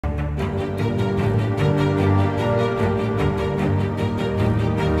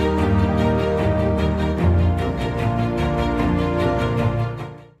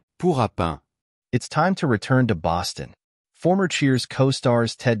Pour à pain. It's time to return to Boston. Former Cheers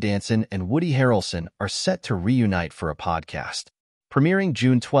co-stars Ted Danson and Woody Harrelson are set to reunite for a podcast. Premiering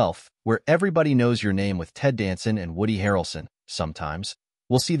June 12th, where everybody knows your name with Ted Danson and Woody Harrelson, sometimes,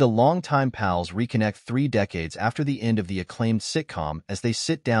 we'll see the longtime pals reconnect 3 decades after the end of the acclaimed sitcom as they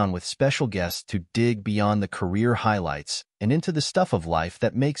sit down with special guests to dig beyond the career highlights and into the stuff of life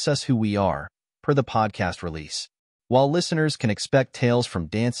that makes us who we are, per the podcast release. While listeners can expect tales from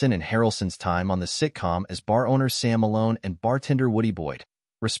Danson and Harrelson's time on the sitcom as bar owner Sam Malone and bartender Woody Boyd,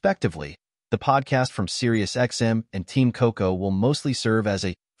 respectively, the podcast from SiriusXM and Team Coco will mostly serve as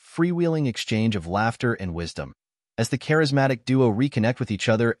a freewheeling exchange of laughter and wisdom, as the charismatic duo reconnect with each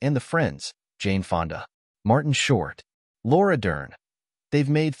other and the friends, Jane Fonda, Martin Short, Laura Dern, they've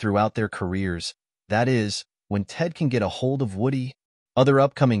made throughout their careers, that is, when Ted can get a hold of Woody. Other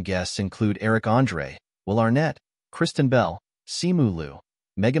upcoming guests include Eric Andre, Will Arnett, Kristen Bell, Simu Liu,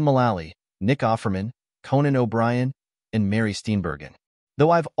 Megan Mullally, Nick Offerman, Conan O'Brien, and Mary Steenburgen.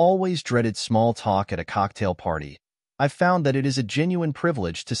 Though I've always dreaded small talk at a cocktail party, I've found that it is a genuine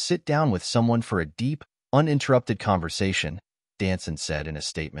privilege to sit down with someone for a deep, uninterrupted conversation, Danson said in a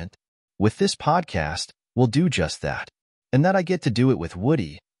statement. With this podcast, we'll do just that. And that I get to do it with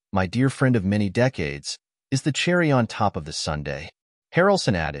Woody, my dear friend of many decades, is the cherry on top of the sundae.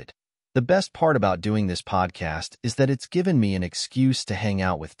 Harrelson added, "The best part about doing this podcast is that it's given me an excuse to hang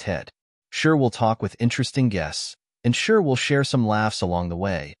out with Ted. Sure, we'll talk with interesting guests, and sure, we'll share some laughs along the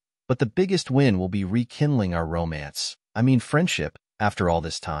way, but the biggest win will be rekindling our romance, friendship, after all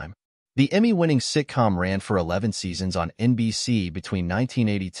this time." The Emmy-winning sitcom ran for 11 seasons on NBC between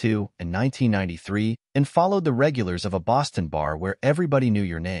 1982 and 1993 and followed the regulars of a Boston bar where everybody knew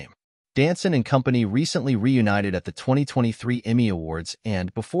your name. Danson and company recently reunited at the 2023 Emmy Awards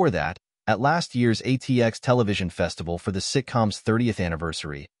and, before that, at last year's ATX Television Festival for the sitcom's 30th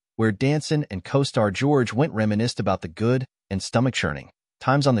anniversary, where Danson and co-star George Wendt reminisced about the good and stomach-churning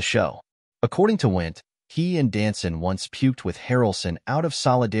times on the show. According to Wendt, he and Danson once puked with Harrelson out of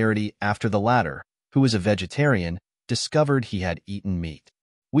solidarity after the latter, who was a vegetarian, discovered he had eaten meat.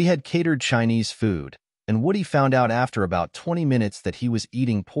 "We had catered Chinese food, and Woody found out after about 20 minutes that he was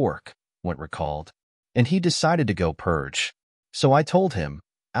eating pork," Wendt recalled, "and he decided to go purge. So I told him,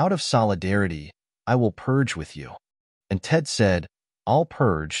 out of solidarity, I will purge with you. And Ted said, I'll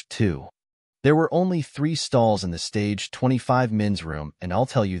purge too." There were only 3 stalls in the Stage 25 men's room, and I'll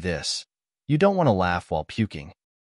tell you this, you don't want to laugh while puking.